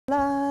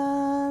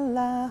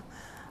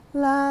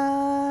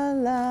La,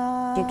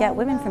 la. You get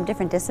women from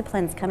different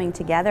disciplines coming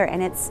together,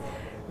 and it's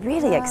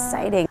really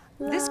exciting.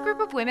 This group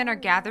of women are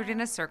gathered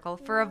in a circle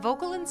for a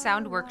vocal and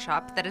sound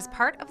workshop that is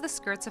part of the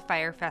Skirts of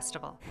Fire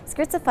Festival.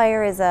 Skirts of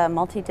Fire is a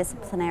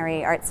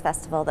multidisciplinary arts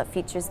festival that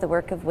features the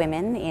work of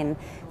women in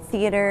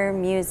theater,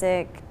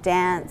 music,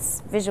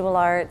 dance, visual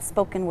arts,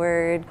 spoken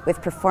word,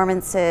 with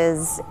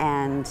performances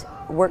and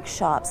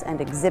workshops and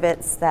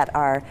exhibits that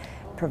are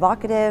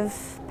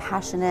provocative,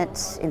 passionate,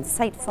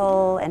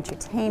 insightful,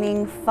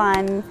 entertaining,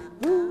 fun.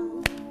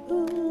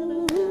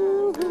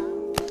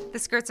 The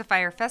Skirts of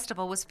Fire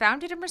Festival was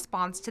founded in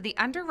response to the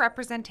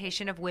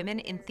underrepresentation of women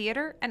in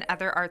theater and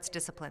other arts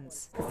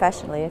disciplines.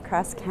 Professionally,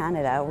 across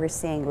Canada, we're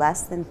seeing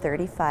less than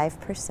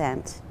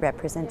 35%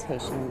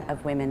 representation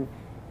of women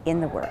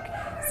in the work.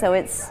 So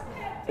it's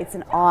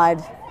an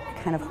odd,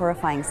 kind of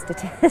horrifying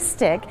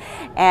statistic,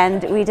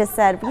 and we just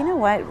said, you know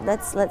what,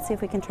 let's see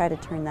if we can try to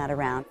turn that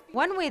around.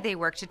 One way they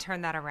work to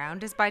turn that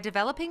around is by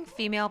developing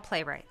female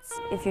playwrights.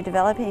 If you're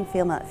developing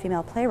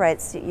female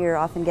playwrights, you're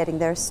often getting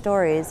their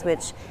stories,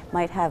 which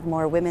might have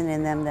more women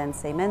in them than,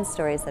 say, men's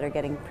stories that are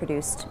getting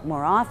produced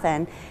more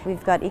often.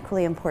 We've got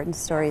equally important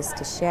stories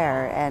to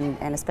share,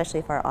 and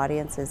especially if our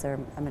audiences are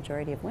a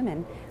majority of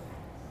women,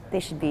 they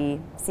should be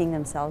seeing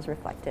themselves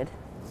reflected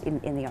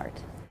in the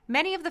art.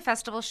 Many of the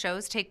festival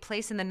shows take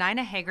place in the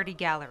Nina Haggerty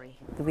Gallery.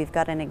 We've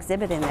got an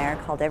exhibit in there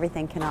called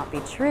Everything Cannot Be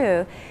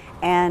True,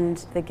 and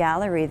the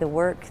gallery, the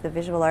work, the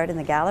visual art in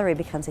the gallery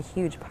becomes a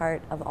huge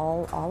part of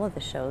all of the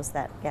shows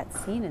that get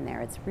seen in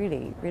there. It's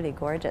really, really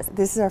gorgeous.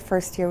 This is our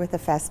first year with the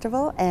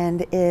festival,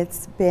 and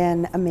it's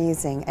been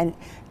amazing. And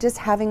just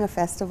having a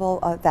festival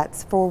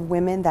that's for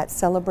women, that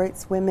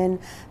celebrates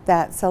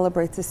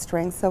the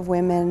strengths of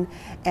women,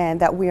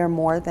 and that we are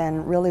more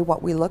than really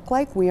what we look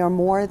like. We are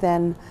more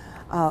than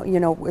you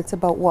know, it's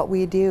about what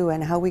we do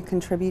and how we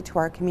contribute to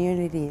our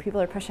community.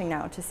 People are pushing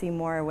now to see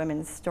more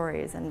women's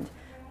stories, and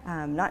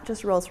not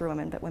just roles for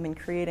women, but women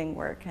creating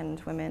work and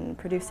women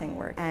producing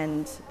work.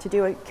 And to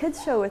do a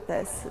kids show with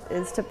this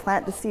is to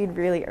plant the seed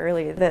really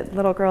early, that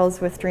little girls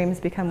with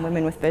dreams become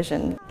women with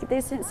vision.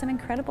 There's some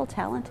incredible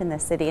talent in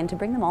this city, and to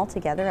bring them all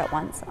together at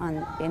once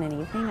in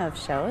an evening of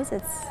shows,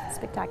 it's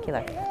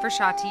spectacular. For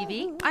Shaw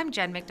TV, I'm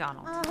Jen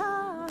McDonald.